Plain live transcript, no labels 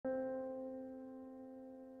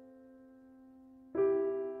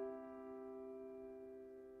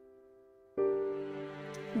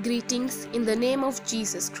Greetings in the name of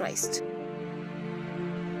Jesus Christ.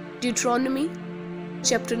 Deuteronomy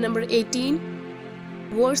chapter number 18,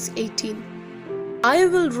 verse 18. I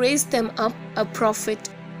will raise them up a prophet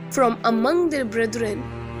from among their brethren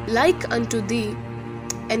like unto thee,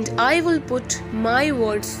 and I will put my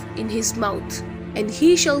words in his mouth, and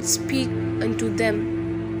he shall speak unto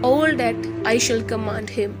them all that I shall command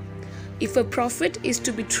him. If a prophet is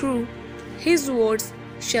to be true, his words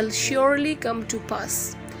shall surely come to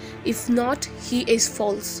pass. If not, he is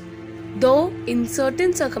false, though in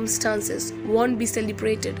certain circumstances won't be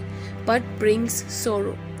celebrated, but brings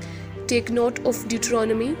sorrow. Take note of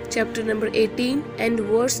Deuteronomy chapter number 18 and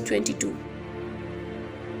verse 22.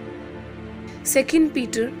 2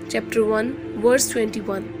 Peter chapter 1 verse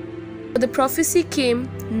 21. For the prophecy came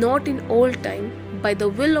not in old time by the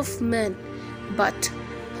will of man, but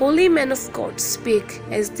holy men of God spake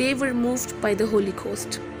as they were moved by the Holy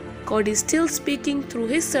Ghost. God is still speaking through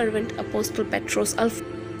his servant Apostle Petros Alpha.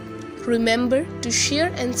 Remember to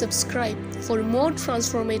share and subscribe for more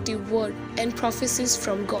transformative word and prophecies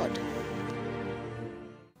from God.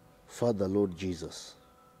 Father, Lord Jesus,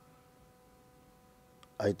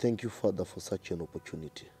 I thank you, Father, for such an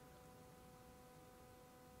opportunity.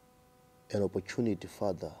 An opportunity,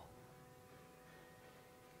 Father,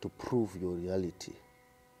 to prove your reality,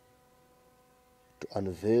 to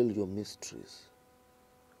unveil your mysteries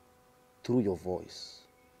through your voice.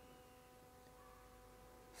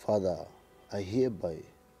 Father, I hereby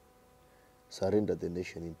surrender the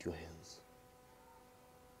nation into your hands.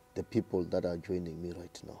 The people that are joining me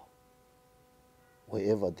right now,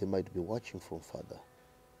 wherever they might be watching from, Father,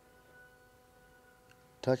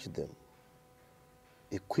 touch them,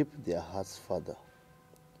 equip their hearts, Father,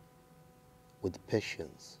 with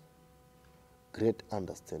patience, great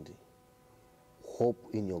understanding, hope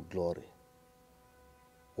in your glory,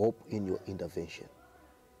 hope in your intervention.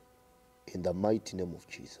 In the mighty name of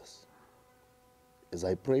Jesus. As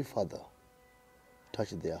I pray, Father,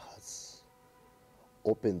 touch their hearts,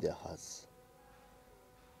 open their hearts.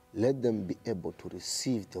 Let them be able to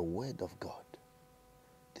receive the word of God,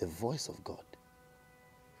 the voice of God.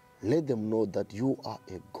 Let them know that you are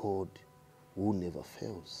a God who never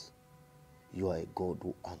fails. You are a God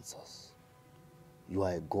who answers. You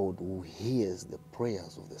are a God who hears the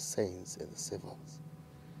prayers of the saints and the servants.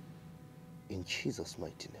 In Jesus'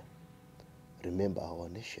 mighty name. Remember our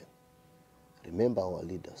nation. Remember our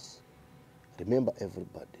leaders. Remember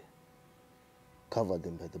everybody. Cover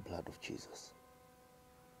them by the blood of Jesus.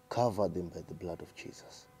 Cover them by the blood of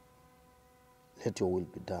Jesus. Let your will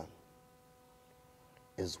be done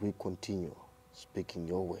as we continue speaking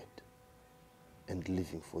your word and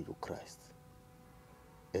living for you, Christ,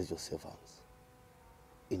 as your servants.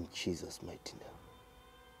 In Jesus' mighty name,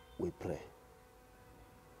 we pray.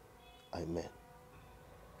 Amen.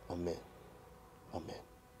 Amen. Amen.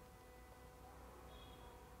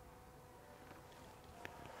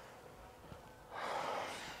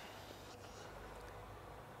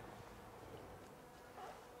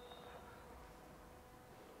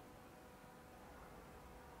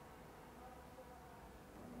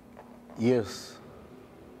 Yes.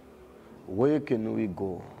 Where can we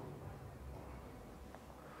go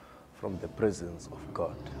from the presence of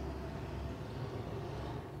God?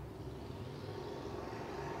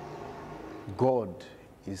 God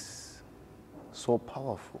is so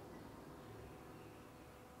powerful.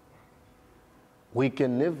 We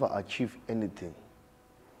can never achieve anything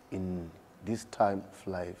in this time of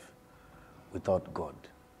life without God.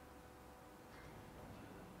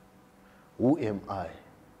 Who am I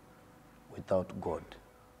without God?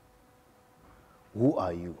 Who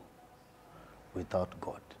are you without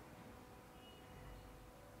God?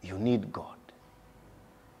 You need God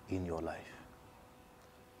in your life.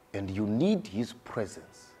 And you need his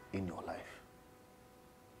presence in your life.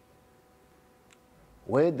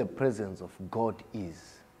 Where the presence of God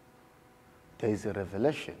is, there is a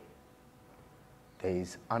revelation, there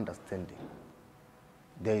is understanding,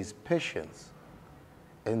 there is patience,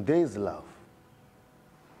 and there is love,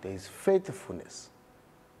 there is faithfulness.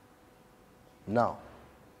 Now,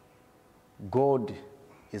 God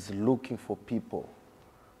is looking for people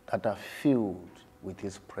that are filled with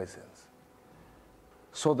his presence,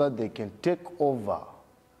 so that they can take over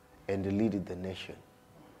and lead the nation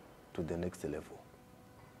to the next level.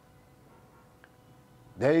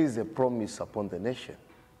 There is a promise upon the nation.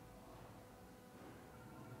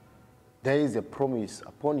 There is a promise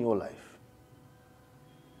upon your life.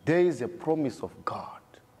 There is a promise of God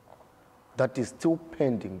that is still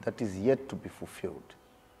pending, that is yet to be fulfilled.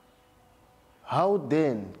 How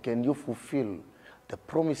then can you fulfill the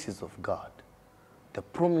promises of God, the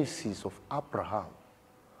promises of Abraham,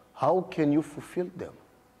 How can you fulfill them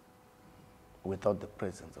without the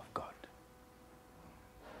presence of God?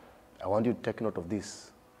 I want you to take note of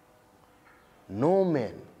this. No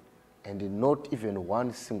man, and not even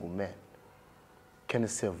one single man, can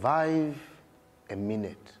survive a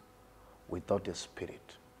minute without a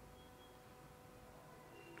spirit.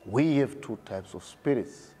 We have two types of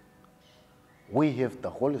spirits. We have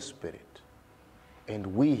the Holy Spirit, and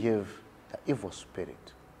we have the evil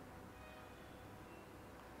spirit.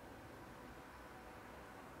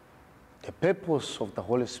 The purpose of the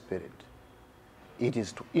Holy Spirit, it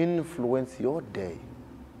is to influence your day,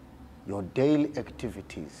 your daily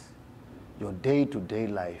activities, your day-to-day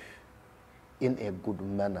life in a good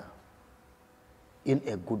manner, in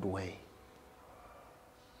a good way,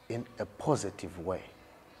 in a positive way.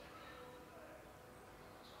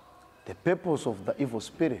 The purpose of the evil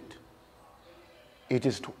spirit, it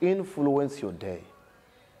is to influence your day,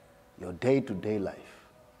 your day-to-day life,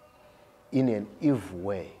 in an evil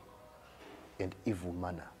way and evil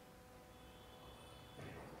manner.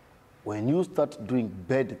 When you start doing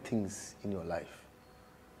bad things in your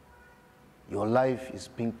life is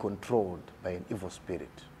being controlled by an evil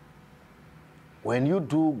spirit. When you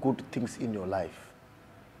do good things in your life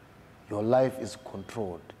is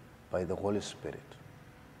controlled by the Holy Spirit.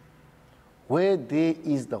 Where there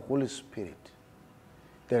is the Holy Spirit,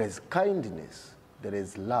 there is kindness, there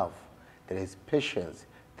is love, there is patience,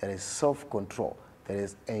 there is self-control, there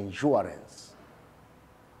is endurance,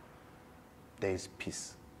 there is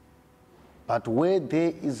peace. But where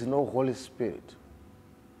there is no Holy Spirit,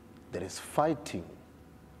 there is fighting,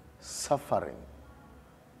 suffering,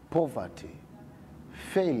 poverty,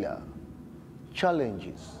 failure,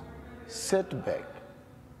 challenges, setback,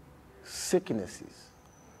 sicknesses,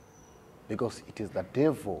 because it is the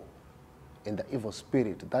devil and the evil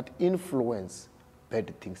spirit that influence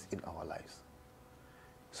bad things in our lives.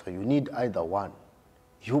 So you need either one.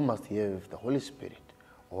 You must have the Holy Spirit,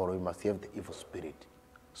 or you must have the evil spirit,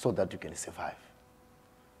 so that you can survive.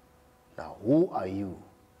 Now, who are you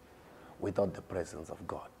without the presence of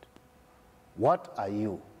God? What are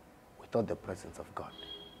you without the presence of God?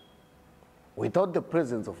 Without the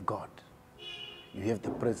presence of God, you have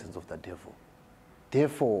the presence of the devil.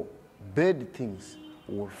 Therefore, bad things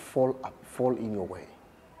will fall in your way.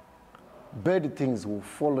 Bad things will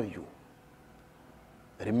follow you.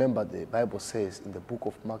 Remember, the Bible says in the book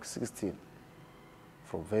of Mark 16,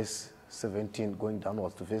 from verse 17 going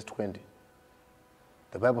downwards to verse 20,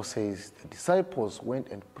 the Bible says the disciples went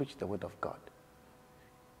and preached the word of God.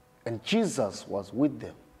 And Jesus was with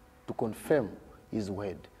them to confirm his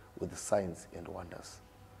word with signs and wonders.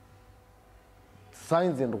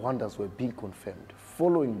 Signs and wonders were being confirmed,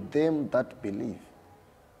 following them that believe.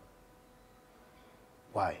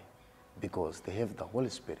 Why? Because they have the Holy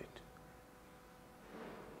Spirit.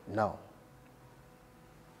 Now,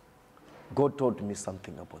 God told me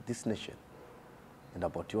something about this nation and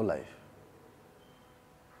about your life.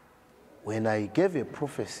 When I gave a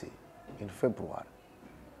prophecy in February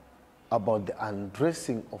about the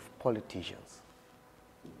undressing of politicians,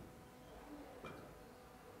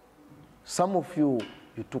 some of you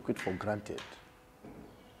took it for granted.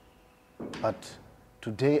 But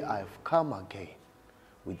today I've come again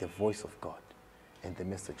with the voice of God and the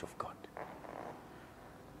message of God.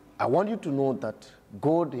 I want you to know that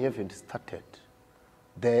God hasn't started.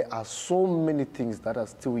 There are so many things that are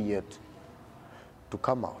still yet to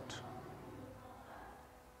come out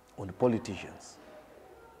on the politicians.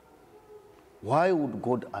 Why would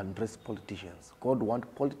God undress politicians? God wants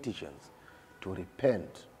politicians to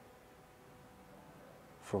repent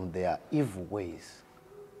from their evil ways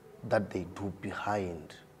that they do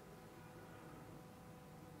behind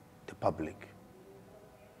the public.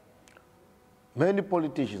 Many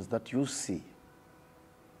politicians that you see,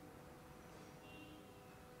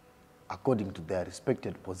 according to their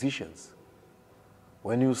respected positions,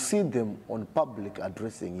 when you see them on public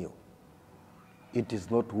addressing you, it is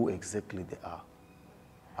not who exactly they are.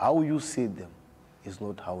 How you see them is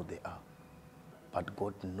not how they are. But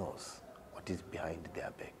God knows what is behind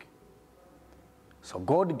their back. So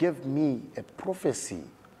God gave me a prophecy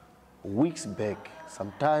weeks back,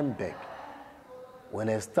 some time back, when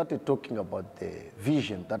I started talking about the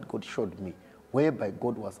vision that God showed me, whereby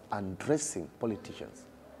God was undressing politicians.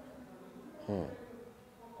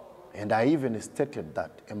 And I even stated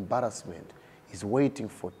that embarrassment is waiting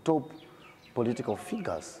for top political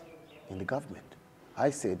figures in the government.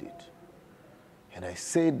 I said it. And I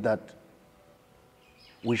said that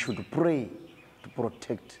we should pray to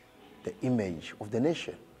protect the image of the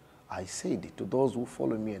nation. I said it to those who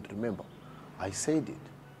follow me and remember. I said it.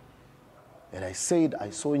 And I said I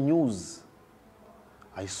saw news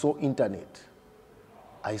I saw internet.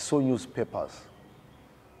 I saw newspapers.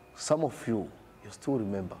 Some of you still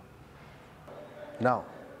remember. Now,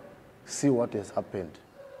 see what has happened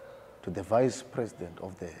to the vice president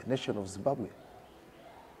of the nation of Zimbabwe.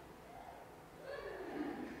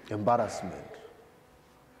 Embarrassment.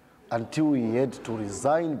 Until he had to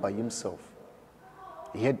resign by himself.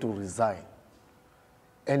 He had to resign.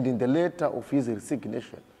 And in the letter of his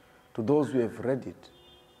resignation, to those who have read it,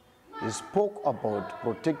 he spoke about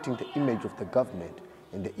protecting the image of the government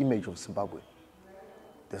and the image of Zimbabwe.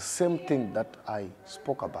 The same thing that I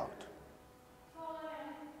spoke about.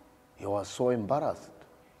 He was so embarrassed.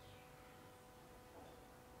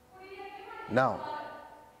 Now,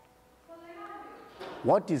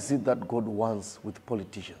 what is it that God wants with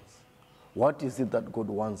politicians? What is it that God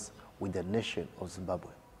wants with the nation of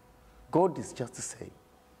Zimbabwe? God is just saying,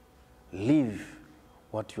 leave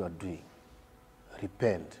what you are doing.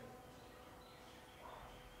 Repent.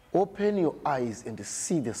 Open your eyes and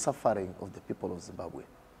see the suffering of the people of Zimbabwe.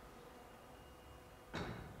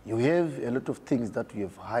 You have a lot of things that you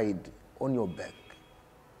have hid on your back.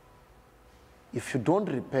 If you don't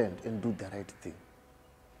repent and do the right thing,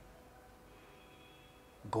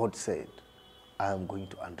 God said, I am going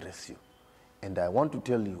to address you. And I want to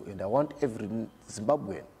tell you, and I want every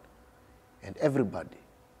Zimbabwean and everybody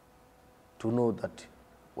to know that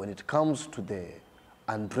when it comes to the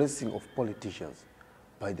undressing of politicians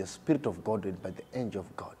by the Spirit of God and by the angel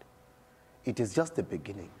of God, it is just the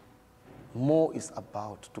beginning. More is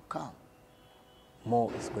about to come.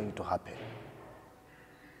 More is going to happen.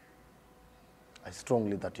 I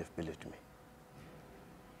strongly that you've believed me.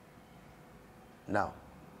 Now,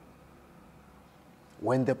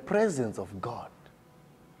 when the presence of God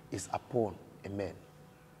is upon a man,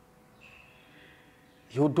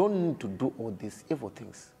 you don't need to do all these evil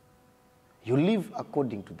things. You live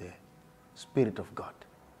according to the Spirit of God.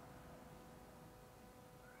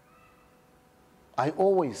 I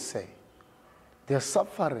always say, the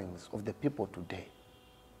sufferings of the people today,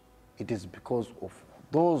 it is because of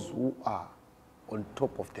those who are on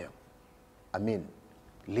top of them. I mean,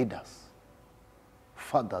 leaders,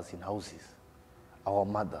 fathers in houses, our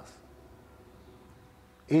mothers.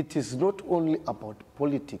 It is not only about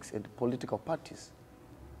politics and political parties.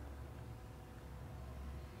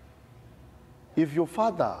 If your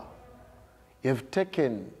father have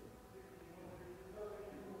taken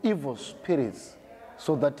evil spirits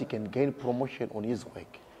so that he can gain promotion on his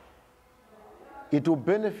work, it will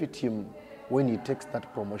benefit him when he takes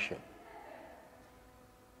that promotion.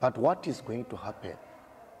 But what is going to happen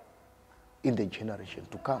in the generation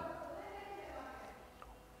to come?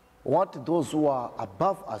 What those who are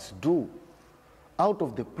above us do out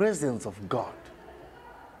of the presence of God,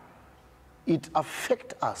 it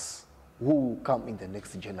affects us who will come in the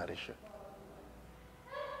next generation.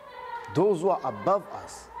 Those who are above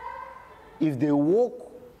us, if they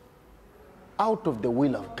walk out of the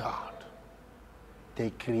will of God,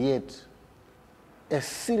 they create a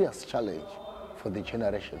serious challenge for the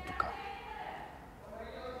generation to come.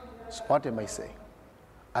 So what am I saying?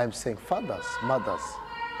 I'm saying fathers, mothers,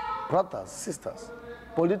 brothers, sisters,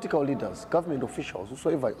 political leaders, government officials,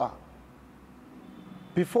 whosoever you are,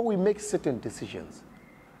 before we make certain decisions,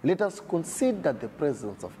 let us consider the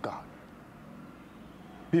presence of God.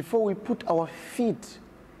 Before we put our feet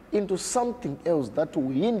into something else that will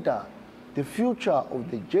hinder the future of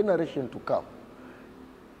the generation to come,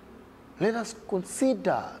 let us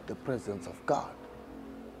consider the presence of God.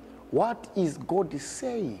 What is God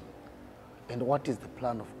saying? And what is the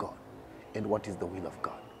plan of God? And what is the will of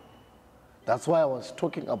God? That's why I was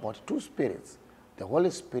talking about two spirits, the Holy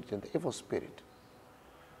Spirit and the evil spirit.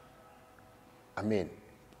 I mean,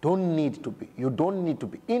 you don't need to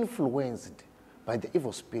be influenced by the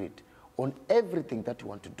evil spirit on everything that you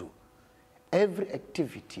want to do. Every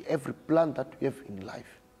activity, every plan that you have in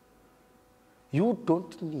life. You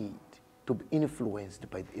don't need to be influenced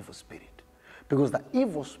by the evil spirit, because the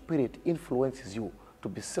evil spirit influences you to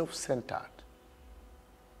be self-centered,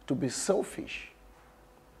 to be selfish,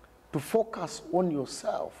 to focus on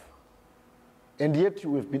yourself, and yet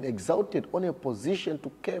you have been exalted on a position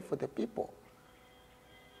to care for the people.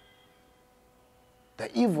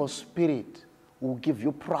 The evil spirit will give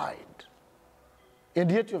you pride, and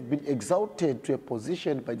yet you have been exalted to a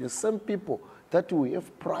position by the same people that you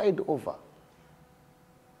have pride over.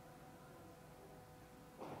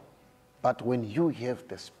 But when you have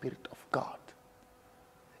the Spirit of God,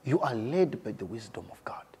 you are led by the wisdom of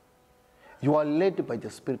God. You are led by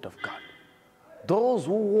the Spirit of God. Those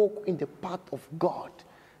who walk in the path of God,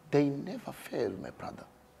 they never fail, my brother.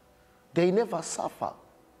 They never suffer.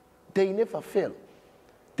 They never fail.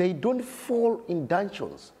 They don't fall in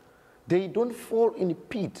dungeons. They don't fall in a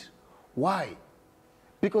pit. Why?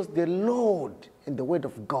 Because the Lord and the word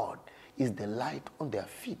of God is the light on their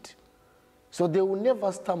feet. So they will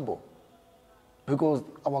never stumble, because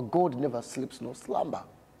our God never sleeps nor slumber.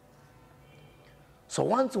 So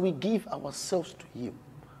once we give ourselves to him,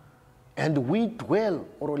 and we dwell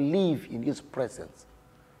or live in his presence,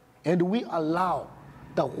 and we allow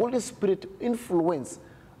the Holy Spirit to influence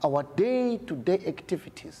our day-to-day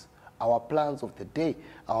activities, our plans of the day,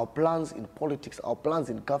 our plans in politics, our plans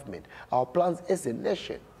in government, our plans as a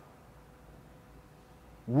nation,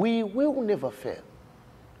 we will never fail.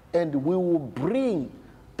 And we will bring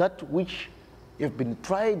that which have been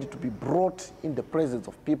tried to be brought in the presence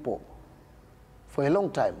of people for a long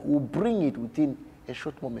time. We'll bring it within a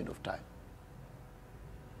short moment of time.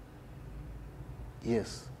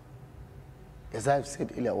 Yes. As I've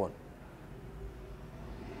said earlier on,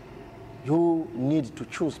 you need to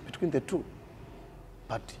choose between the two.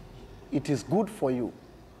 But it is good for you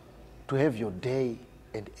to have your day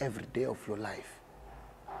and every day of your life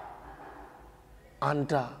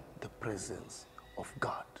under the presence of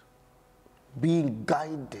God, being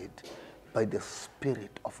guided by the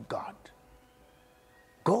Spirit of God.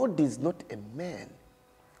 God is not a man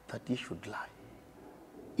that he should lie.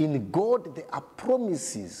 In God, there are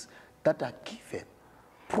promises that are given,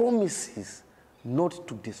 promises not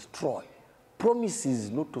to destroy,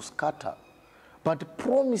 promises not to scatter, but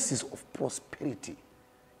promises of prosperity.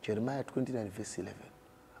 Jeremiah 29 verse 11.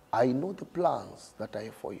 I know the plans that I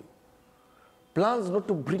have for you. Plans not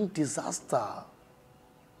to bring disaster,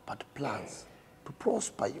 but plans to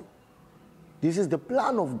prosper you. This is the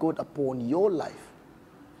plan of God upon your life.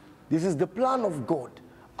 This is the plan of God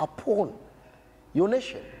upon your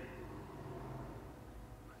nation.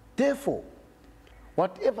 Therefore,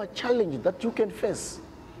 whatever challenge that you can face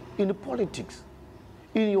in politics,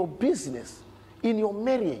 in your business, in your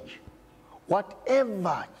marriage,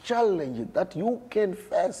 whatever challenge that you can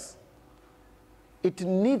face, it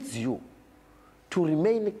needs you to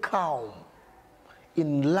remain calm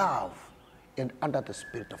in love and under the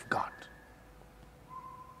Spirit of God.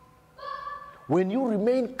 When you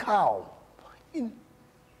remain calm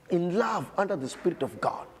in love under the Spirit of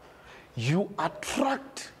God, you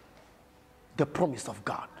attract the promise of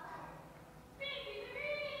God.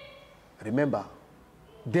 Remember,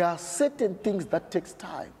 there are certain things that takes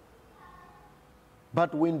time.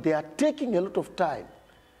 But when they are taking a lot of time,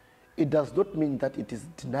 it does not mean that it is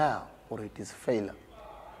denial or it is failure.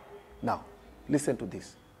 Now, listen to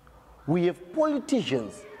this. We have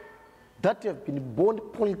politicians that have been born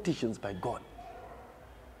politicians by God.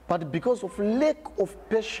 But because of lack of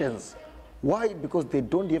patience, why? Because they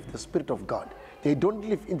don't have the Spirit of God. They don't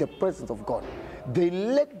live in the presence of God. They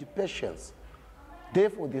lacked patience.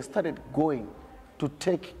 Therefore, they started going to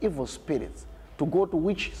take evil spirits, to go to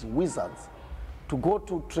witches, wizards, to go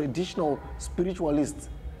to traditional spiritualists,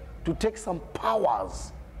 to take some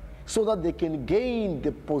powers so that they can gain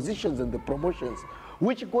the positions and the promotions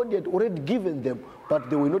which God had already given them, but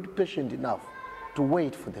they were not patient enough to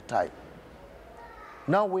wait for the time.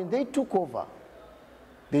 Now, when they took over,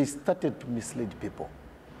 they started to mislead people.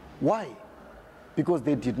 Why? Because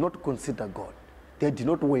they did not consider God. They did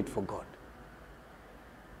not wait for God.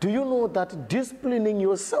 Do you know that disciplining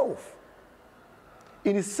yourself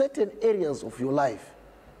in certain areas of your life,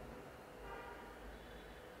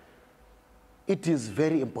 it is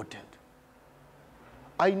very important.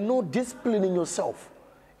 I know disciplining yourself,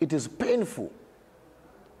 it is painful.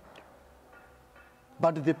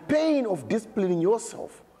 But the pain of disciplining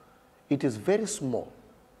yourself, it is very small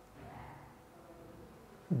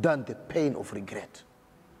than the pain of regret.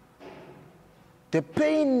 The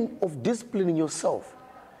pain of disciplining yourself,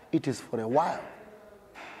 it is for a while.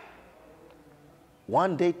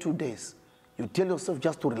 1 day, 2 days, you tell yourself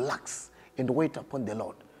just to relax and wait upon the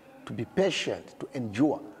Lord, to be patient, to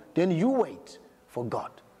endure. Then you wait for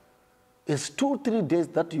God. It's 2, 3 days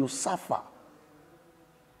that you suffer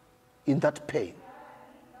in that pain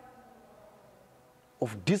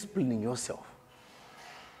of disciplining yourself.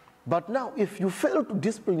 But now, if you fail to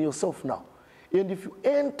discipline yourself now, and if you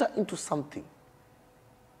enter into something,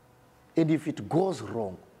 and if it goes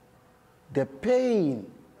wrong, the pain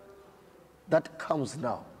that comes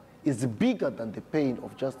now is bigger than the pain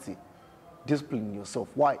of just disciplining yourself.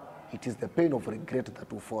 Why? It is the pain of regret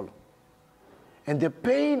that will follow. And the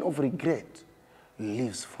pain of regret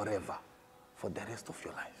lives forever, for the rest of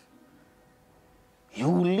your life. You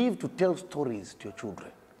will live to tell stories to your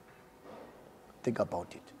children. Think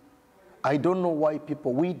about it. I don't know why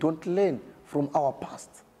we don't learn from our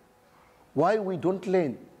past. Why we don't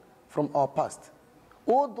learn from our past.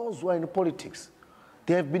 All those who are in politics,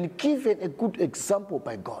 They have been given a good example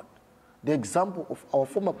by God. The example of our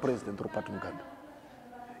former president, Robert Mugabe.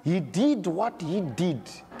 He did what he did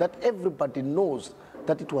that everybody knows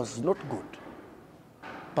that it was not good.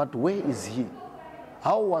 But where is he?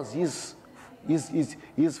 How was his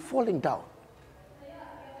falling down?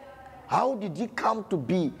 How did he come to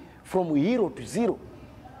be from hero to zero?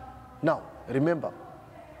 Now, remember,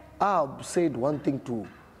 Ahab said one thing to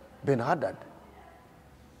Ben-Hadad.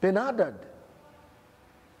 Ben-Hadad,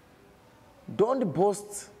 don't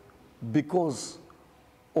boast because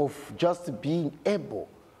of just being able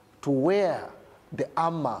to wear the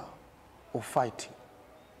armor of fighting.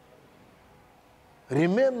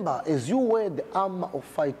 Remember, as you wear the armor of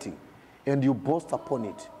fighting and you boast upon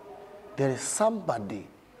it, there is somebody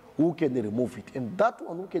who can remove it. And that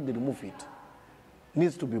one who can remove it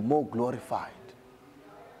needs to be more glorified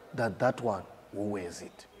than that one who wears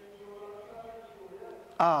it.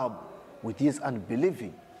 Ahab, with his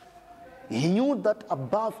unbelieving, he knew that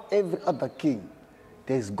above every other king,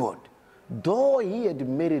 there is God. Though he had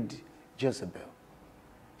married Jezebel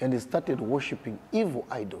and he started worshiping evil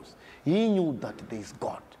idols, he knew that there is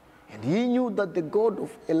God. And he knew that the God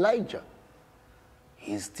of Elijah,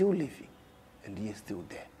 he is still living and he is still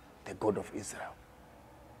there, the God of Israel.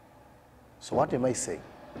 So what am I saying?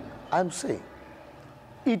 I'm saying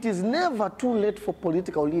it is never too late for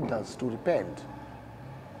political leaders to repent.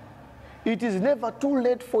 It is never too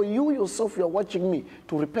late for you yourself, you are watching me,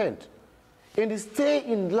 to repent and stay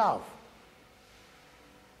in love,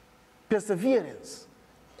 perseverance,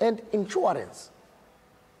 and endurance.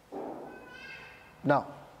 Now,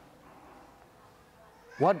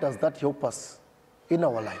 what does that help us in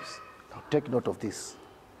our lives? Now, take note of this.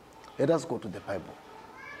 Let us go to the Bible.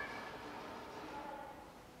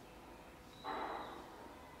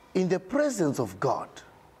 In the presence of God,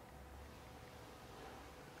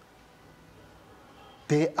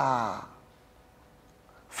 there are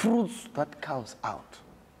fruits that comes out.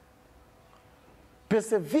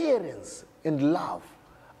 Perseverance and love,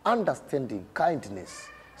 understanding, kindness,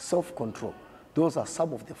 self-control. Those are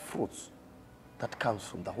some of the fruits that comes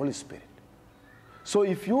from the Holy Spirit. So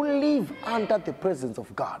if you live under the presence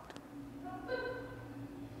of God,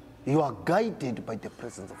 you are guided by the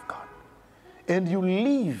presence of God. And you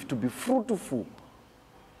live to be fruitful.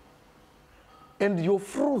 And your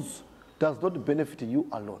fruits does not benefit you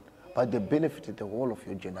alone, but they benefit the whole of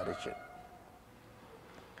your generation.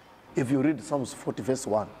 If you read Psalms 40 verse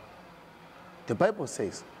 1, the Bible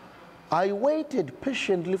says, I waited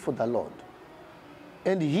patiently for the Lord,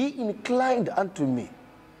 and he inclined unto me,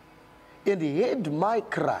 and he heard my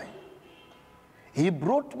cry. He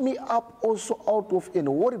brought me up also out of an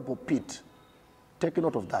horrible pit. Take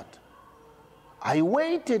note of that. I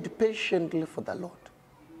waited patiently for the Lord,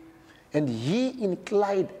 and he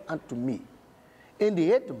inclined unto me, and he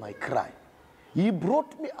heard my cry. He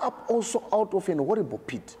brought me up also out of an horrible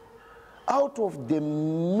pit, out of the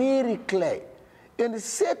miry clay, and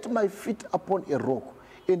set my feet upon a rock,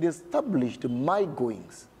 and established my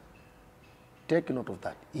goings. Take note of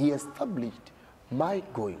that. He established my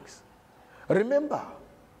goings. Remember,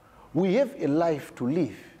 we have a life to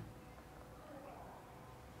live.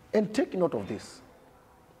 And take note of this.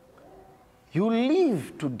 You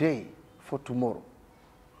live today for tomorrow.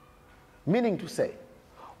 Meaning to say,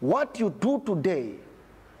 what you do today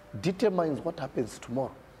determines what happens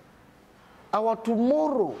tomorrow. Our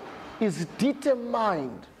tomorrow is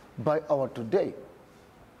determined by our today.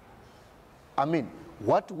 I mean,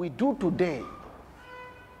 what we do today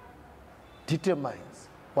determines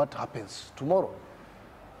what happens tomorrow.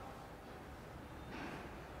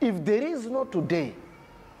 If there is no today,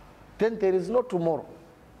 then there is no tomorrow.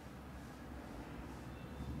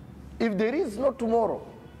 If there is no tomorrow,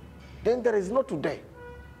 then there is no today.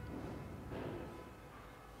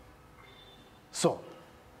 So,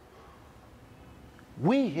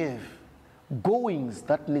 we have goings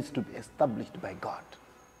that needs to be established by God.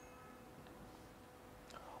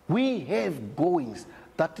 We have goings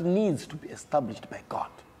that needs to be established by God.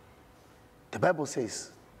 The Bible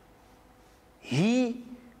says, he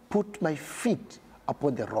put my feet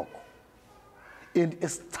upon the rock and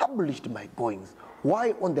established my goings.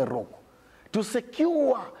 Why on the rock? To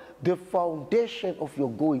secure the foundation of your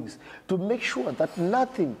goings, to make sure that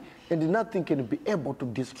nothing and nothing can be able to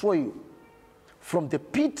destroy you. From the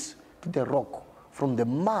pit to the rock, from the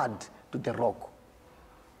mud to the rock.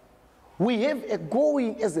 We have a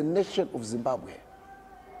going as a nation of Zimbabwe.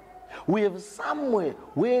 We have somewhere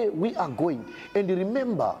where we are going. And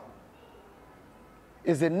remember,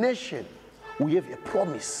 as a nation, we have a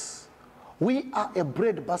promise. We are a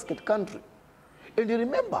breadbasket country. And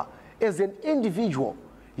remember, as an individual,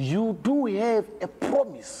 you do have a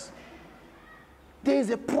promise. There is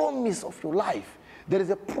a promise of your life. There is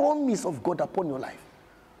a promise of God upon your life.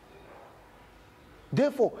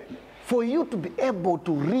 Therefore, for you to be able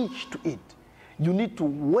to reach to it, you need to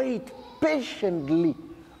wait patiently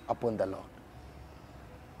upon the Lord.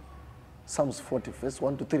 Psalms 40, verse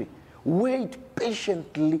 1 to 3. Wait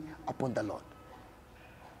patiently upon the Lord.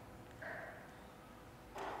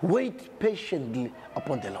 Wait patiently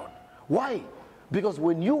upon the Lord. Why? Because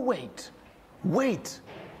when you wait,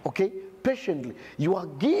 okay, patiently, you are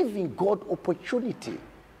giving God opportunity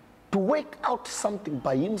to work out something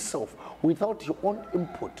by himself without your own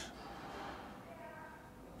input.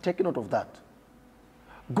 Take note of that.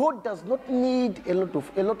 God does not need a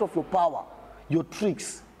lot of your power, your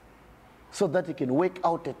tricks, so that he can work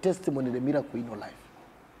out a testimony, a miracle in your life.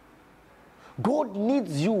 God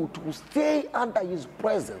needs you to stay under his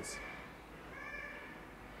presence.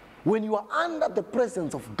 When you are under the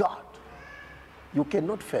presence of God, you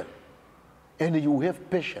cannot fail. And you have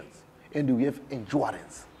patience and you have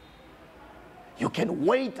endurance. You can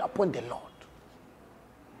wait upon the Lord.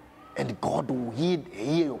 And God will hear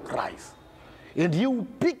your cries. And he will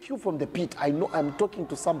pick you from the pit. I know I'm talking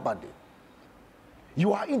to somebody.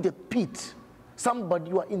 You are in the pit.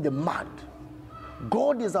 Somebody, you are in the mud.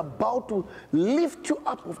 God is about to lift you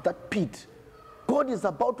up of that pit. God is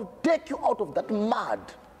about to take you out of that mud.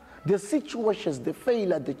 The situations, the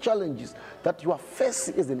failure, the challenges that you are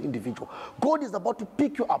facing as an individual. God is about to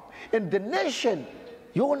pick you up. And the nation,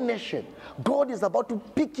 your nation, God is about to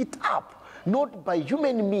pick it up. Not by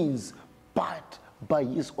human means, but by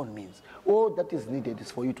his own means. All that is needed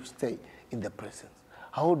is for you to stay in the presence.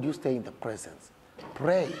 How do you stay in the presence?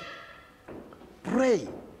 Pray. Pray.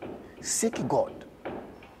 Seek God.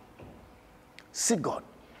 Seek God.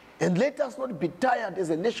 And let us not be tired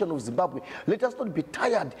as a nation of Zimbabwe. Let us not be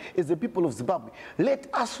tired as the people of Zimbabwe. Let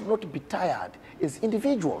us not be tired as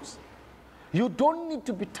individuals. You don't need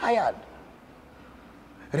to be tired.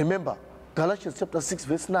 Remember, Galatians chapter 6,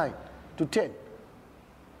 verse 9 to 10.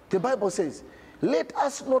 The Bible says, let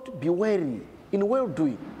us not be weary in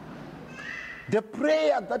well-doing. The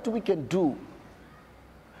prayer that we can do,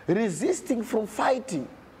 resisting from fighting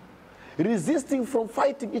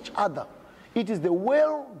each other. It is the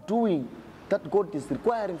well-doing that God is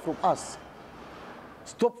requiring from us.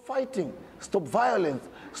 Stop fighting, stop violence,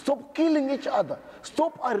 stop killing each other,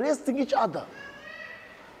 stop arresting each other,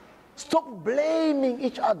 stop blaming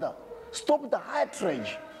each other, stop the hatred,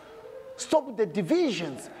 stop the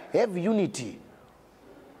divisions, have unity.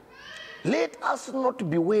 Let us not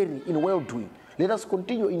be weary in well-doing. Let us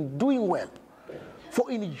continue in doing well.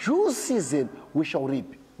 For in due season we shall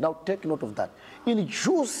reap. Now take note of that. In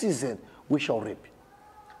due season we shall reap.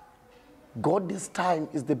 God's time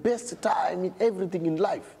is the best time in everything in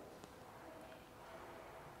life.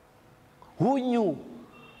 Who knew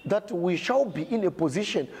that we shall be in a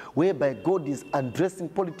position whereby God is addressing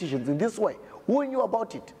politicians in this way? Who knew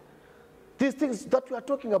about it? These things that we are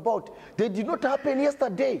talking about, they did not happen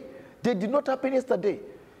yesterday. They did not happen yesterday.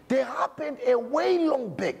 They happened a way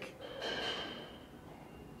long back.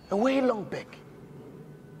 A way long back.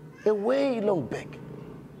 A way long back.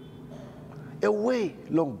 A way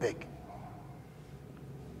long back.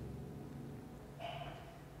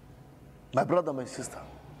 My brother, my sister,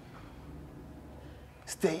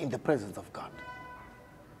 stay in the presence of God.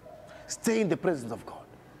 Stay in the presence of God.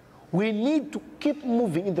 We need to keep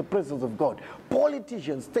moving in the presence of God.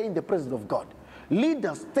 Politicians, stay in the presence of God.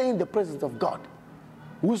 Leaders, stay in the presence of God.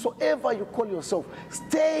 Whosoever you call yourself,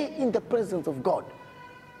 stay in the presence of God.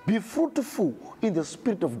 Be fruitful in the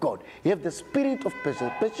Spirit of God. You have the spirit of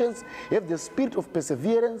patience, you have the spirit of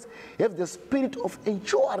perseverance, you have the spirit of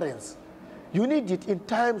endurance. You need it in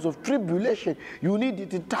times of tribulation. You need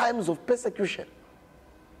it in times of persecution.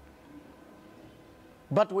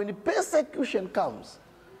 But when persecution comes,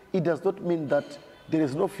 it does not mean that there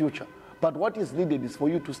is no future. But what is needed is for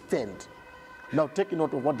you to stand. Now take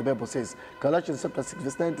note of what the Bible says. Galatians chapter 6,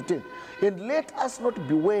 verse 9 to 10. And let us not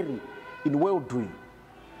be weary in well-doing.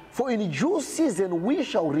 For in due season we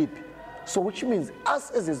shall reap. So which means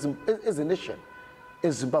us as a nation,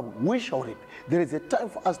 as Zimbabwe, we shall reap. There is a time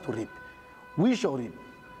for us to reap. We shall reap.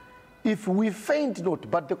 If we faint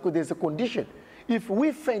not, but there's a condition. If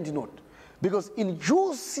we faint not, because in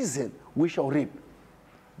due season we shall reap.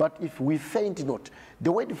 But if we faint not,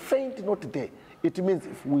 the word faint not there, it means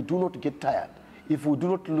if we do not get tired, if we do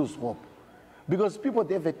not lose hope. Because people,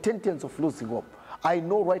 they have a tendency of losing hope. I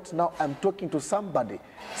know right now I'm talking to somebody,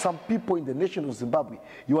 some people in the nation of Zimbabwe.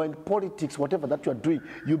 You are in politics, whatever that you are doing,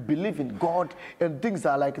 you believe in God, and things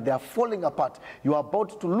are like they are falling apart. You are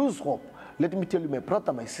about to lose hope. Let me tell you, my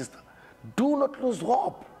brother, my sister, Do not lose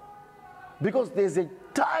hope, because there's a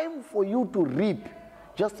time for you to reap.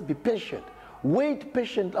 Just be patient. Wait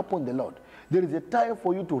patient upon the Lord. There is a time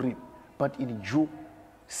for you to reap, but in due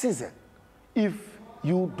season, if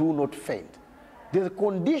you do not faint. The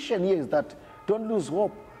condition here is that don't lose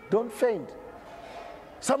hope, don't faint.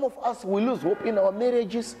 Some of us will lose hope in our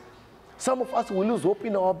marriages. Some of us will lose hope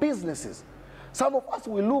in our businesses. Some of us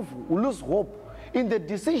will lose hope in the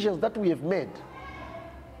decisions that we have made.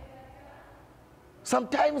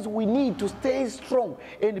 Sometimes we need to stay strong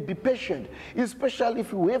and be patient, especially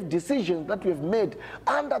if we have decisions that we have made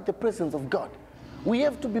under the presence of God. We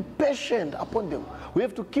have to be patient upon them. We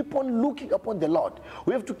have to keep on looking upon the Lord.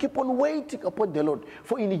 We have to keep on waiting upon the Lord.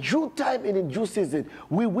 For in due time and in due season,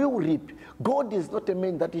 we will reap. God is not a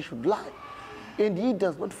man that he should lie. And he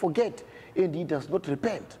does not forget. And he does not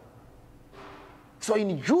repent. So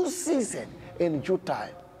in due season and in due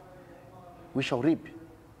time, we shall reap.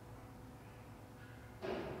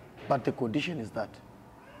 But the condition is that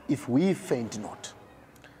if we faint not.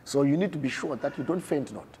 So you need to be sure that you don't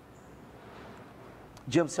faint not.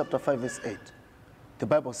 James chapter 5 verse 8. The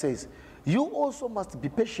Bible says, you also must be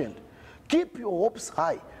patient. Keep your hopes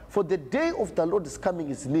high, for the day of the Lord is coming,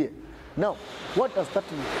 is near. Now, what does that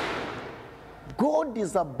mean? God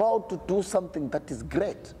is about to do something that is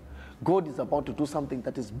great. God is about to do something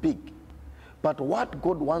that is big. But what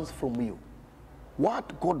God wants from you,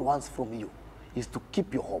 is to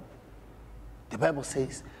keep your hope. The Bible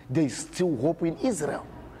says there is still hope in Israel.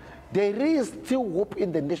 There is still hope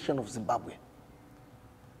in the nation of Zimbabwe.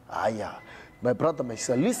 Yeah. My brother, my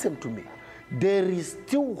sister, listen to me. There is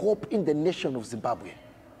still hope in the nation of Zimbabwe.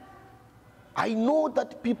 I know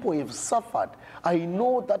that people have suffered. I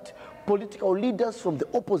know that political leaders from the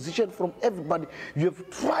opposition, from everybody, you have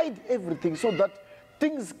tried everything so that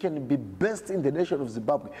things can be best in the nation of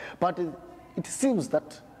Zimbabwe. But it seems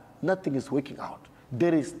that nothing is working out.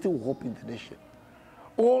 There is still hope in the nation.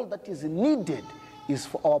 All that is needed is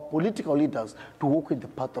for our political leaders to walk in the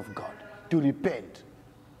path of God, to repent.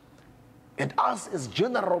 And us as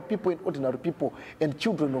general people and ordinary people and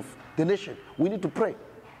children of the nation, we need to pray.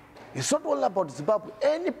 It's not all about Zimbabwe.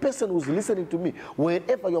 Any person who's listening to me,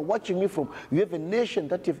 wherever you're watching me from, you have a nation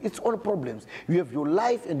that have its own problems. You have your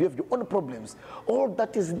life and you have your own problems. All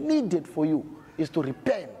that is needed for you is to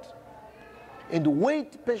repent and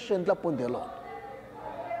wait patiently upon the Lord.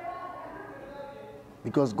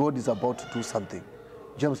 Because God is about to do something.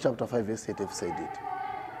 James chapter 5 verse 8 have said it.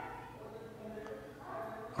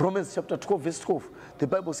 Romans chapter 12 verse 12, the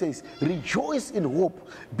Bible says, rejoice in hope,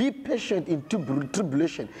 be patient in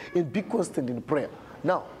tribulation, and be constant in prayer.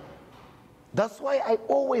 Now, that's why I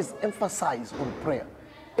always emphasize on prayer.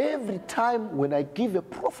 Every time when I give a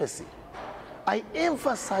prophecy, I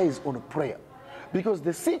emphasize on prayer. Because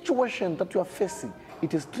the situation that you are facing,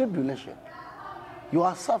 it is tribulation. You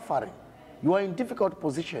are suffering. You are in difficult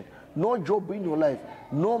position. No job in your life.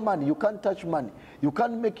 No money. You can't touch money. You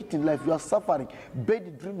can't make it in life. You are suffering.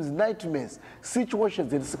 Bad dreams, nightmares,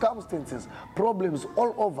 situations and circumstances, problems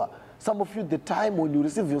all over. Some of you, the time when you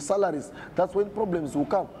receive your salaries, that's when problems will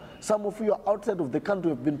come. Some of you are outside of the country,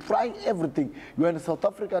 have been trying everything. You are in South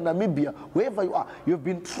Africa, Namibia, wherever you are. You have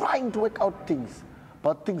been trying to work out things,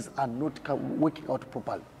 but things are not working out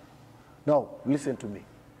properly. Now, listen to me.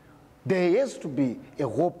 There has to be a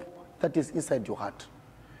hope that is inside your heart.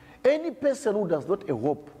 Any person who does not have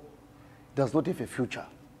hope does not have a future.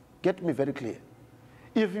 Get me very clear.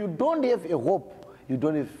 If you don't have a hope, you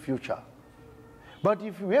don't have a future. But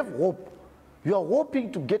if you have hope, you are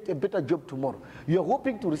hoping to get a better job tomorrow. You are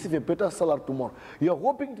hoping to receive a better salary tomorrow. You are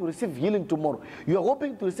hoping to receive healing tomorrow. You are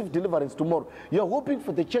hoping to receive deliverance tomorrow. You are hoping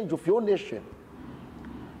for the change of your nation.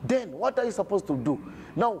 Then what are you supposed to do?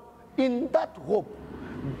 Now, in that hope,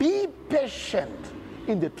 be patient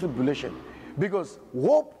in the tribulation, because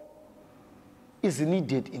hope is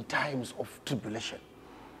needed in times of tribulation.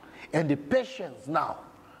 And the patience now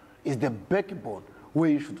is the backbone where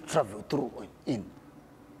you should travel through in.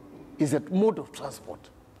 Is a mode of transport.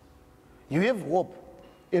 You have hope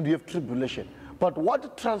and you have tribulation. But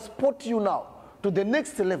what transports you now to the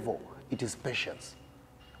next level, it is patience.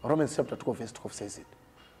 Romans chapter 12 verse 12 says it.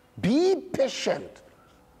 Be patient,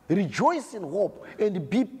 rejoice in hope, and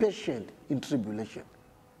be patient in tribulation.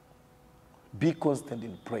 Be constant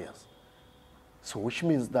in prayers. So which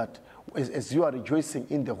means that as you are rejoicing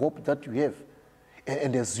in the hope that you have,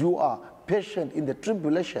 and as you are patient in the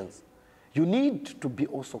tribulations, you need to be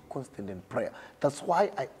also constant in prayer. That's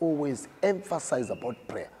why I always emphasize about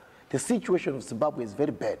prayer. The situation of Zimbabwe is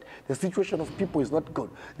very bad. The situation of people is not good.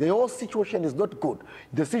 The whole situation is not good.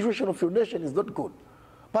 The situation of your nation is not good.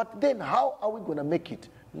 But then how are we going to make it?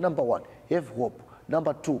 Number one, have hope.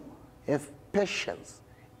 Number two, Have patience.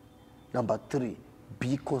 Number 3,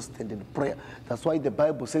 be constant in prayer. That's why the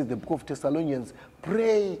Bible says, the book of Thessalonians,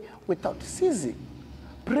 pray without ceasing.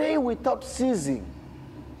 Pray without ceasing.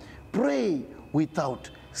 Pray without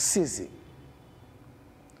ceasing.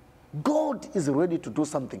 God is ready to do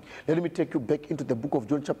something. Let me take you back into the book of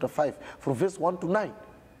John chapter 5, from verse 1 to 9.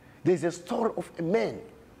 There's a story of a man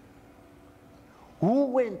who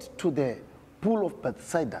went to the pool of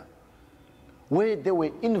Bethsaida, where there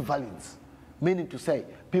were invalids, meaning to say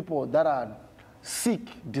people that are sick,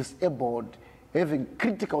 disabled, having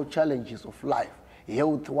critical challenges of life,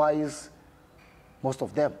 health-wise, most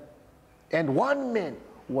of them. And one man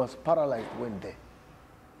who was paralyzed went there.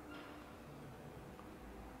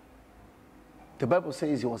 The Bible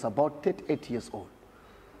says he was about 38 years old.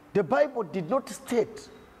 The Bible did not state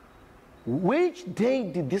which day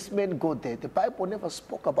did this man go there. The Bible never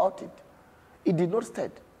spoke about it. It did not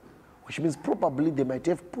state, which means probably they might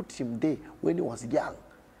have put him there when he was young.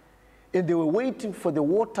 And they were waiting for the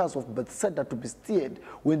waters of Bethsaida to be stirred.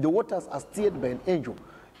 When the waters are stirred by an angel,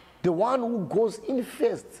 the one who goes in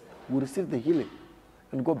first will receive the healing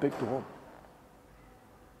and go back to home.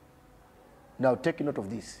 Now take note of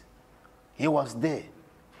this. He was there.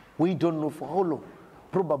 We don't know for how long.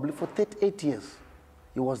 Probably for 38 years.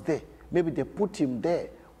 He was there. Maybe they put him there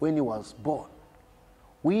when he was born.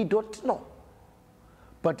 We don't know.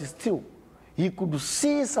 But still, he could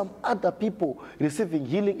see some other people receiving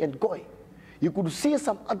healing and going. He could see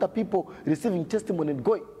some other people receiving testimony and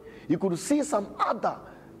going. He could see some other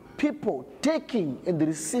people taking and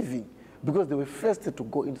receiving because they were first to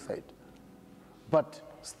go inside. But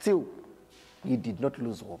still, he did not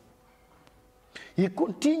lose hope. He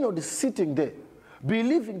continued sitting there,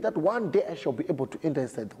 believing that one day I shall be able to enter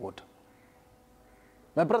inside the water.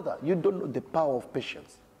 My brother, you don't know the power of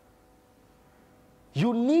patience.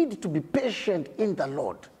 You need to be patient in the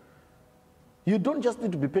Lord. You don't just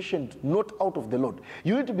need to be patient not out of the Lord.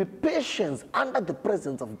 You need to be patient under the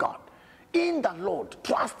presence of God, in the Lord,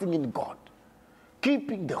 trusting in God,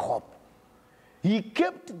 keeping the hope. He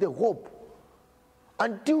kept the hope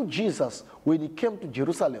until Jesus, when he came to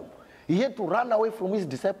Jerusalem, he had to run away from his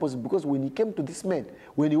disciples because when he came to this man,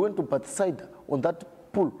 when he went to Bethsaida on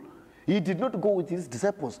that pool, he did not go with his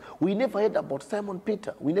disciples. We never heard about Simon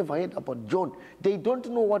Peter. We never heard about John. They don't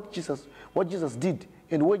know what Jesus did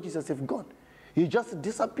and where Jesus had gone. He just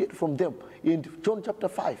disappeared from them. In John chapter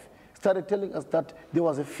 5, started telling us that there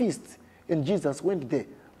was a feast and Jesus went there.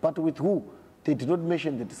 But with who? They did not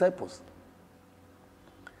mention the disciples.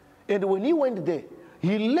 And when he went there,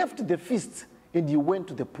 he left the feast and he went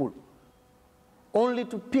to the pool, only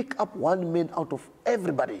to pick up one man out of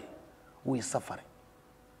everybody who is suffering.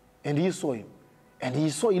 And he saw him. And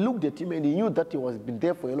he looked at him and he knew that he was been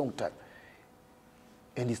there for a long time.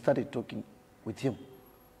 And he started talking with him.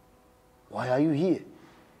 Why are you here?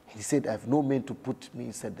 And he said, I have no man to put me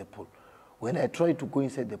inside the pool. When I try to go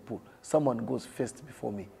inside the pool, someone goes first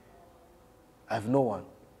before me. I have no one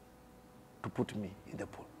to put me in the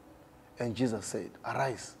pool. And Jesus said,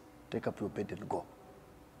 arise, take up your bed and go.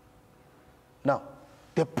 Now,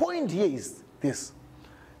 the point here is this.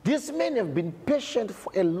 These men have been patient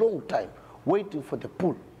for a long time, waiting for the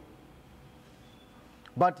pool.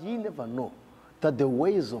 But he never know that the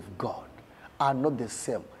ways of God are not the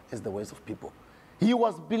same as the ways of people. He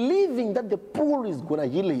was believing that the pool is going to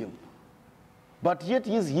heal him, but yet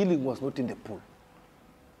his healing was not in the pool.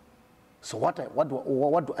 So what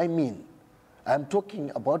do I mean? I'm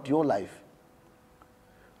talking about your life.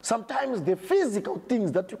 Sometimes the physical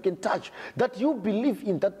things that you can touch, that you believe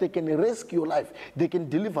in, that they can rescue your life, they can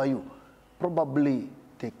deliver you, probably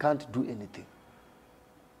they can't do anything.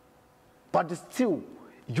 But still,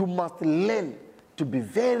 you must learn to be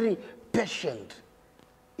very patient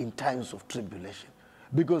in times of tribulation,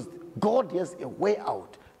 because God has a way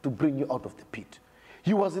out to bring you out of the pit.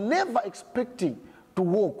 He was never expecting to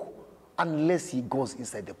walk unless he goes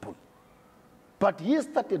inside the pool. But he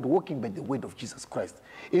started walking by the word of Jesus Christ.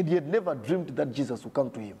 And he had never dreamed that Jesus would come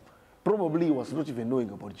to him. Probably he was not even knowing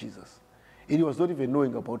about Jesus. And he was not even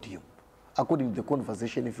knowing about him, according to the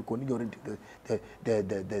conversation, if you continue reading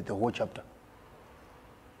the whole chapter.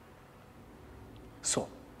 So,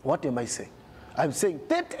 what am I saying? I'm saying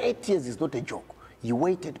 38 years is not a joke. He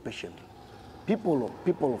waited patiently. People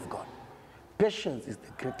of God, patience is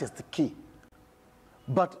the greatest key.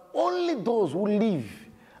 But only those who live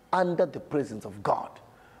under the presence of God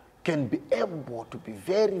can be able to be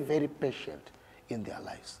very, very patient in their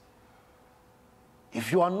lives.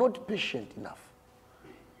 If you are not patient enough,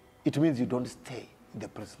 it means you don't stay in the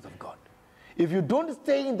presence of God. If you don't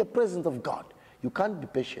stay in the presence of God, you can't be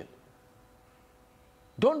patient.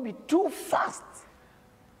 Don't be too fast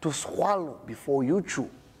to swallow before you chew.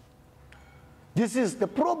 This is the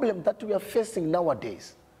problem that we are facing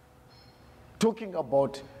nowadays. Talking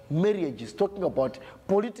about marriages, talking about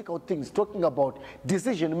political things, talking about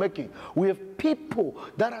decision making. We have people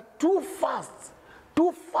that are too fast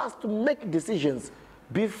to make decisions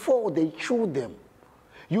before they chew them.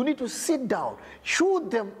 You need to sit down, chew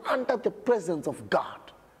them under the presence of God.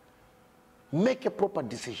 Make a proper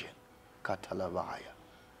decision. Katalavaya.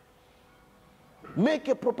 Make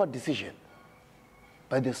a proper decision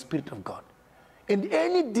by the Spirit of God. And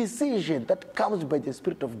any decision that comes by the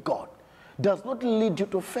Spirit of God does not lead you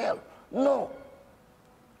to fail. No.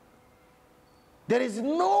 There is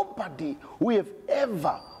nobody who have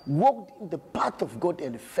ever walked in the path of God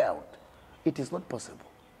and failed. It is not possible.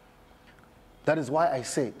 That is why I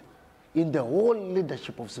said, in the whole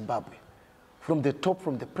leadership of Zimbabwe, from the top,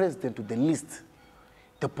 from the president to the least,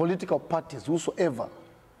 the political parties, whosoever,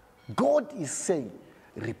 God is saying,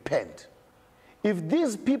 repent. If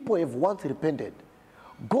these people have once repented,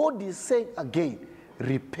 God is saying again,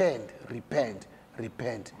 repent, repent,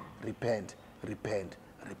 repent, repent, repent,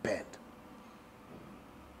 repent.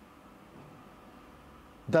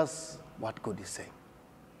 That's what God is saying.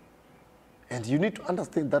 And you need to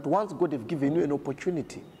understand that once God has given you an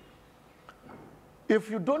opportunity, if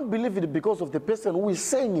you don't believe it because of the person who is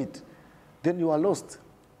saying it, then you are lost.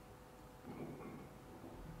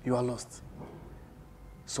 You are lost.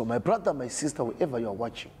 So my brother, my sister, whoever you are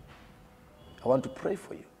watching, I want to pray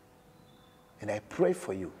for you. And I pray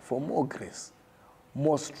for you for more grace,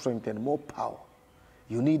 more strength, and more power.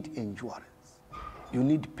 You need endurance. You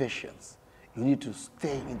need patience. You need to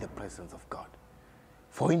stay in the presence of God.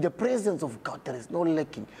 For in the presence of God, there is no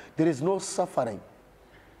lacking. There is no suffering.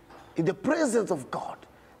 In the presence of God,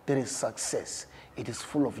 there is success. It is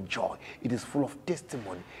full of joy. It is full of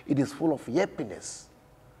testimony. It is full of happiness.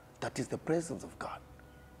 That is the presence of God.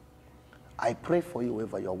 I pray for you,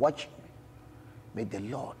 whoever you are watching me. May the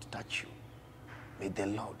Lord touch you. May the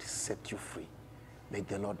Lord set you free. May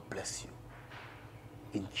the Lord bless you.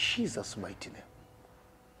 In Jesus' mighty name.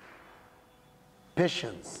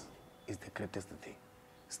 Patience is the greatest thing.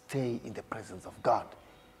 Stay in the presence of God,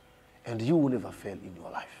 and you will never fail in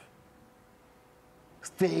your life.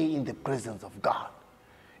 Stay in the presence of God,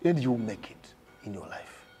 and you will make it in your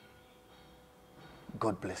life.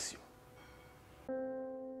 God bless you.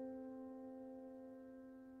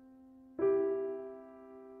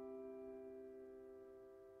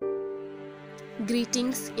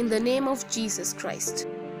 Greetings in the name of Jesus Christ.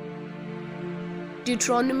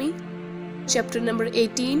 Deuteronomy chapter number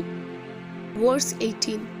 18, verse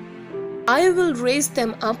 18. I will raise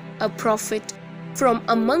them up a prophet from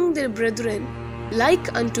among their brethren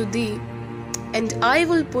like unto thee, and I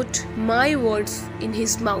will put my words in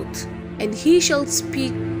his mouth, and he shall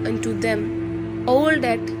speak unto them all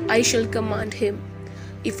that I shall command him.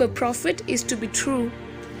 If a prophet is to be true,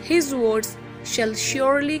 his words shall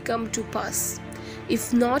surely come to pass.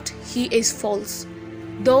 If not, he is false,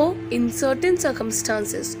 though in certain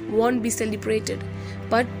circumstances won't be celebrated,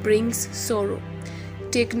 but brings sorrow.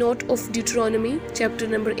 Take note of Deuteronomy chapter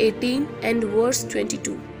number 18 and verse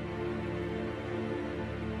 22.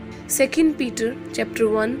 2 Peter chapter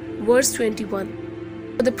 1 verse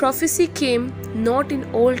 21. For the prophecy came not in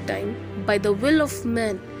old time by the will of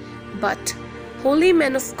man, but holy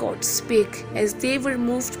men of God spake as they were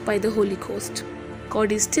moved by the Holy Ghost.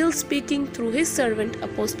 God is still speaking through his servant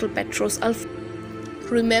Apostle Petros Alpha.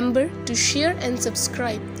 Remember to share and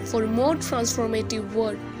subscribe for more transformative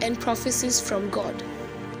word and prophecies from God.